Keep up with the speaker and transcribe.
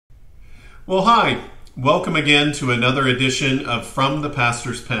Well, hi. Welcome again to another edition of From the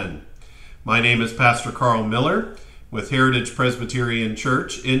Pastor's Pen. My name is Pastor Carl Miller with Heritage Presbyterian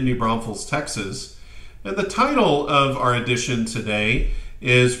Church in New Braunfels, Texas. And the title of our edition today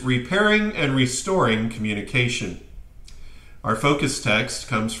is Repairing and Restoring Communication. Our focus text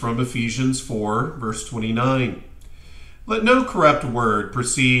comes from Ephesians 4, verse 29. Let no corrupt word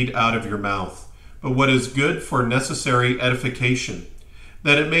proceed out of your mouth, but what is good for necessary edification,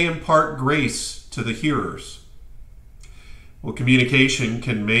 that it may impart grace to the hearers. Well, communication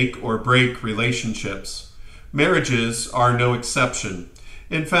can make or break relationships. Marriages are no exception.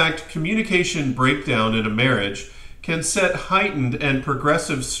 In fact, communication breakdown in a marriage can set heightened and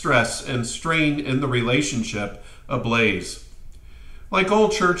progressive stress and strain in the relationship ablaze. Like all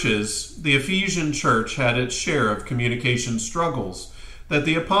churches, the Ephesian church had its share of communication struggles that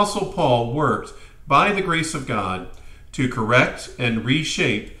the Apostle Paul worked by the grace of God to correct and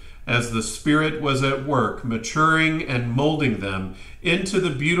reshape as the Spirit was at work maturing and molding them into the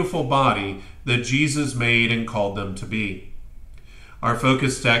beautiful body that Jesus made and called them to be. Our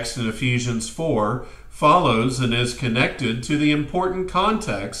focus text in Ephesians 4 follows and is connected to the important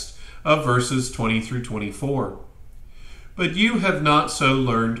context of verses 20 through 24. But you have not so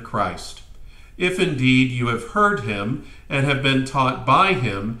learned Christ, if indeed you have heard him and have been taught by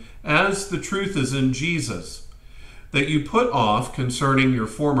him, as the truth is in Jesus, that you put off concerning your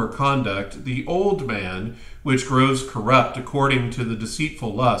former conduct the old man which grows corrupt according to the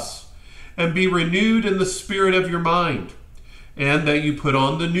deceitful lusts, and be renewed in the spirit of your mind, and that you put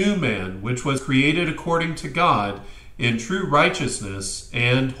on the new man which was created according to God in true righteousness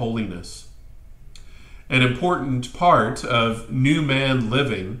and holiness. An important part of new man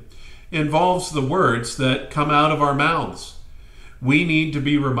living involves the words that come out of our mouths. We need to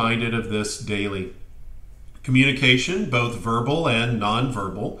be reminded of this daily. Communication, both verbal and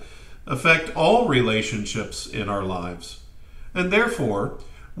nonverbal, affect all relationships in our lives. And therefore,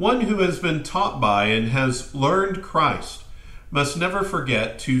 one who has been taught by and has learned Christ must never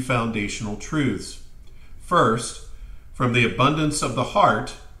forget two foundational truths. First, from the abundance of the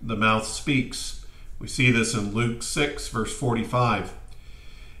heart, the mouth speaks. We see this in Luke 6, verse 45.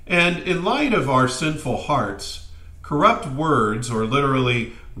 And in light of our sinful hearts, corrupt words, or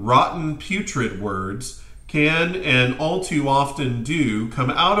literally rotten, putrid words, can and all too often do come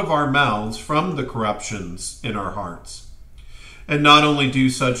out of our mouths from the corruptions in our hearts. And not only do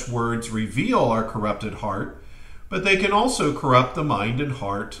such words reveal our corrupted heart, but they can also corrupt the mind and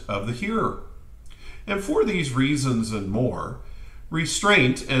heart of the hearer. And for these reasons and more,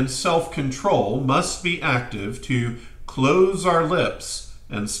 restraint and self-control must be active to close our lips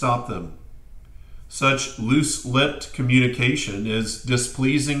and stop them. Such loose-lipped communication is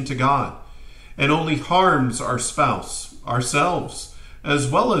displeasing to God and only harms our spouse, ourselves,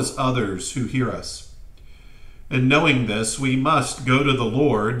 as well as others who hear us. And knowing this, we must go to the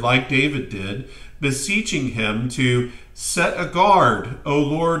Lord, like David did, beseeching him to set a guard, O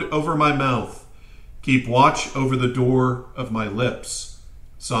Lord, over my mouth. Keep watch over the door of my lips.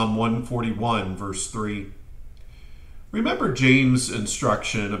 Psalm 141, verse 3. Remember James'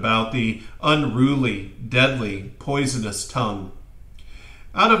 instruction about the unruly, deadly, poisonous tongue.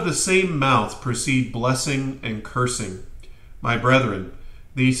 Out of the same mouth proceed blessing and cursing. My brethren,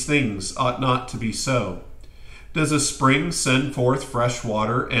 these things ought not to be so. Does a spring send forth fresh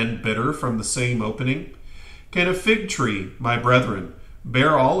water and bitter from the same opening? Can a fig tree, my brethren,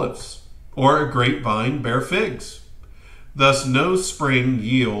 bear olives, or a grapevine bear figs? Thus no spring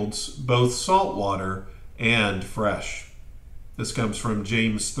yields both salt water and fresh. This comes from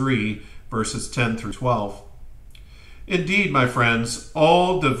James 3, verses 10 through 12. Indeed, my friends,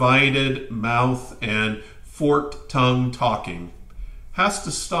 all divided mouth and forked tongue talking has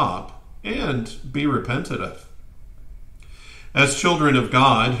to stop and be repented of. As children of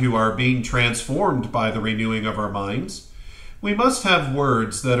God who are being transformed by the renewing of our minds, we must have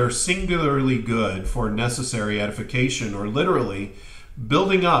words that are singularly good for necessary edification, or literally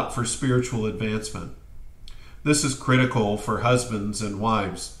building up for spiritual advancement. This is critical for husbands and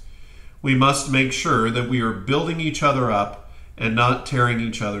wives. We must make sure that we are building each other up and not tearing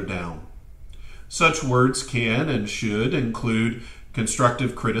each other down. Such words can and should include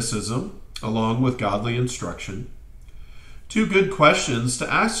constructive criticism along with godly instruction. Two good questions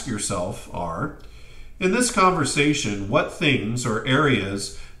to ask yourself are, in this conversation, what things or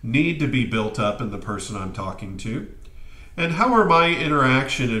areas need to be built up in the person I'm talking to? And how are my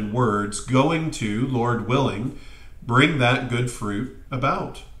interaction and words going to, Lord willing, bring that good fruit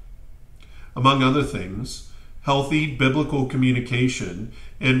about? Among other things, healthy biblical communication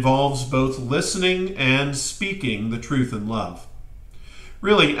involves both listening and speaking the truth in love.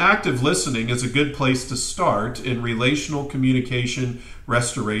 Really, active listening is a good place to start in relational communication,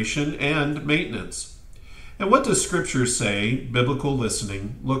 restoration, and maintenance. And what does Scripture say biblical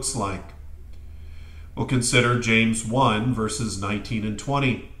listening looks like? We'll consider James 1, verses 19 and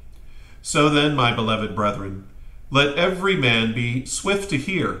 20. So then, my beloved brethren, let every man be swift to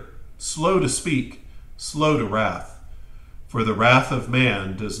hear, slow to speak, slow to wrath. For the wrath of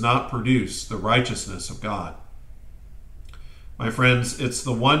man does not produce the righteousness of God. My friends, it's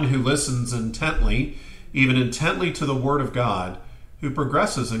the one who listens intently, even intently to the Word of God, who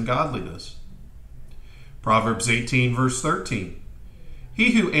progresses in godliness. Proverbs 18, verse 13.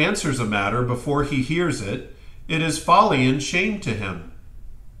 He who answers a matter before he hears it, it is folly and shame to him.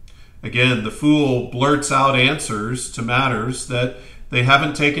 Again, the fool blurts out answers to matters that they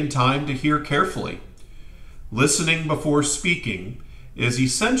haven't taken time to hear carefully. Listening before speaking is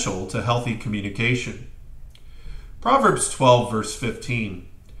essential to healthy communication. Proverbs 12, verse 15.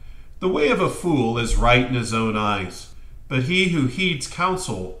 The way of a fool is right in his own eyes, but he who heeds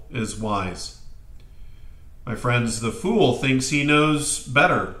counsel is wise. My friends, the fool thinks he knows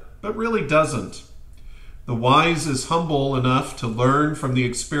better, but really doesn't. The wise is humble enough to learn from the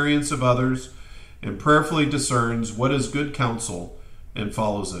experience of others and prayerfully discerns what is good counsel and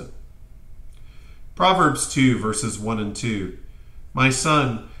follows it. Proverbs 2, verses 1 and 2. My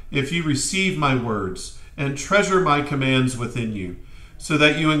son, if you receive my words and treasure my commands within you, so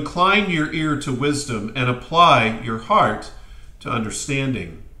that you incline your ear to wisdom and apply your heart to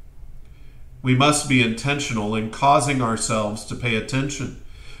understanding. We must be intentional in causing ourselves to pay attention.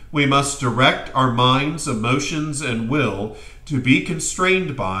 We must direct our minds, emotions, and will to be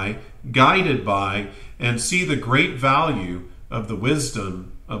constrained by, guided by, and see the great value of the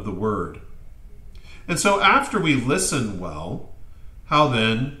wisdom of the Word. And so after we listen well, how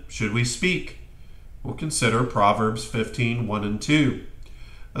then should we speak? We'll consider Proverbs 15, 1 and 2.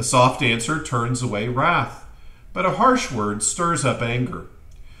 A soft answer turns away wrath, but a harsh word stirs up anger.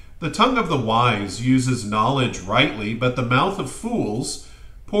 The tongue of the wise uses knowledge rightly, but the mouth of fools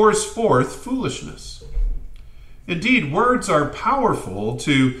pours forth foolishness. Indeed, words are powerful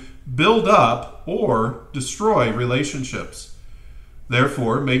to build up or destroy relationships.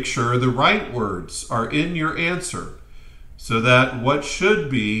 Therefore, make sure the right words are in your answer, so that what should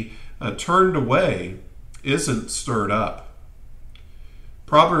be turned away isn't stirred up.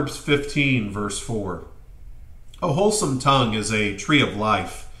 Proverbs 15, verse 4. A wholesome tongue is a tree of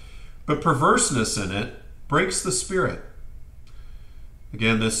life, but perverseness in it breaks the spirit.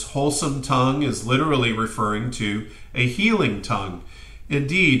 Again, this wholesome tongue is literally referring to a healing tongue.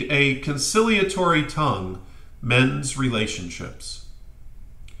 Indeed, a conciliatory tongue mends relationships.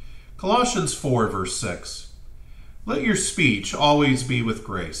 Colossians 4, verse 6. Let your speech always be with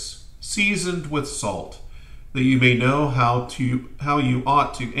grace, seasoned with salt, that you may know how you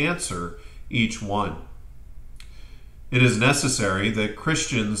ought to answer each one. It is necessary that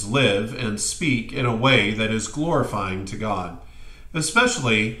Christians live and speak in a way that is glorifying to God,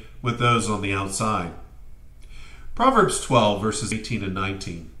 especially with those on the outside. Proverbs 12, verses 18 and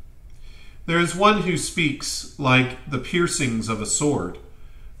 19. There is one who speaks like the piercings of a sword,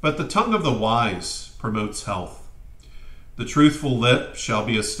 but the tongue of the wise promotes health. The truthful lip shall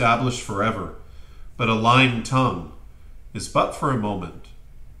be established forever, but a lying tongue is but for a moment.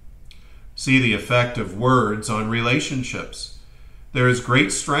 See the effect of words on relationships. There is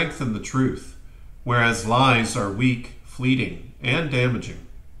great strength in the truth, whereas lies are weak, fleeting, and damaging.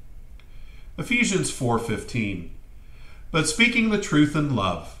 Ephesians 4:15. But speaking the truth in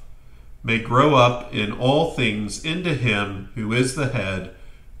love may grow up in all things into him who is the head,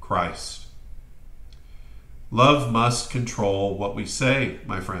 Christ. Love must control what we say,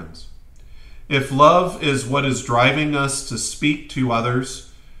 my friends. If love is what is driving us to speak to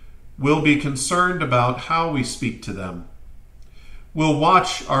others, we'll be concerned about how we speak to them. We'll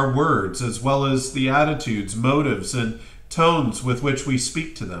watch our words as well as the attitudes, motives, and tones with which we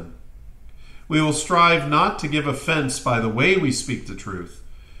speak to them. We will strive not to give offense by the way we speak the truth.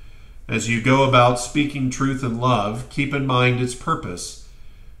 As you go about speaking truth in love, keep in mind its purpose.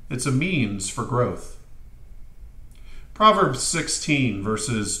 It's a means for growth. Proverbs 16,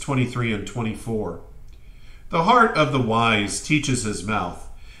 verses 23 and 24. The heart of the wise teaches his mouth,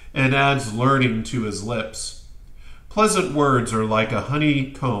 and adds learning to his lips. Pleasant words are like a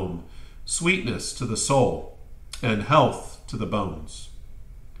honeycomb, sweetness to the soul, and health to the bones.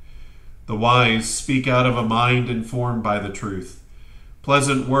 The wise speak out of a mind informed by the truth.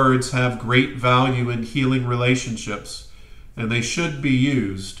 Pleasant words have great value in healing relationships, and they should be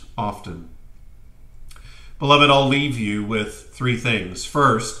used often. Beloved, I'll leave you with three things.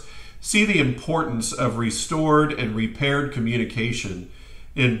 First, see the importance of restored and repaired communication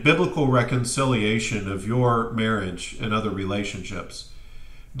in biblical reconciliation of your marriage and other relationships.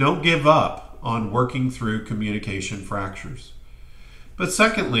 Don't give up on working through communication fractures. But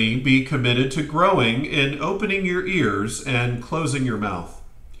secondly, be committed to growing in opening your ears and closing your mouth.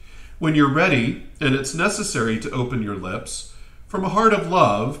 When you're ready, and it's necessary to open your lips, from a heart of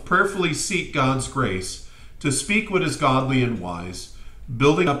love, prayerfully seek God's grace to speak what is godly and wise,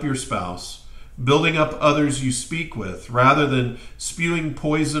 building up your spouse, building up others you speak with, rather than spewing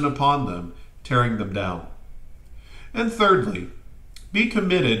poison upon them, tearing them down. And thirdly, be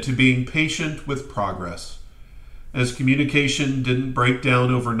committed to being patient with progress. As communication didn't break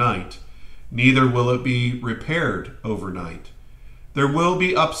down overnight, neither will it be repaired overnight. There will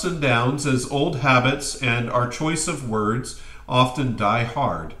be ups and downs as old habits and our choice of words often die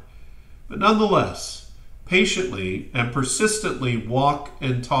hard. But nonetheless, patiently and persistently walk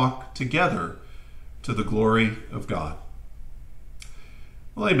and talk together to the glory of God.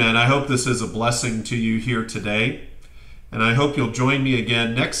 Well, amen. I hope this is a blessing to you here today, and I hope you'll join me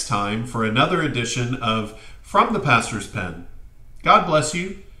again next time for another edition of From the Pastor's Pen. God bless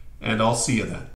you, and I'll see you then.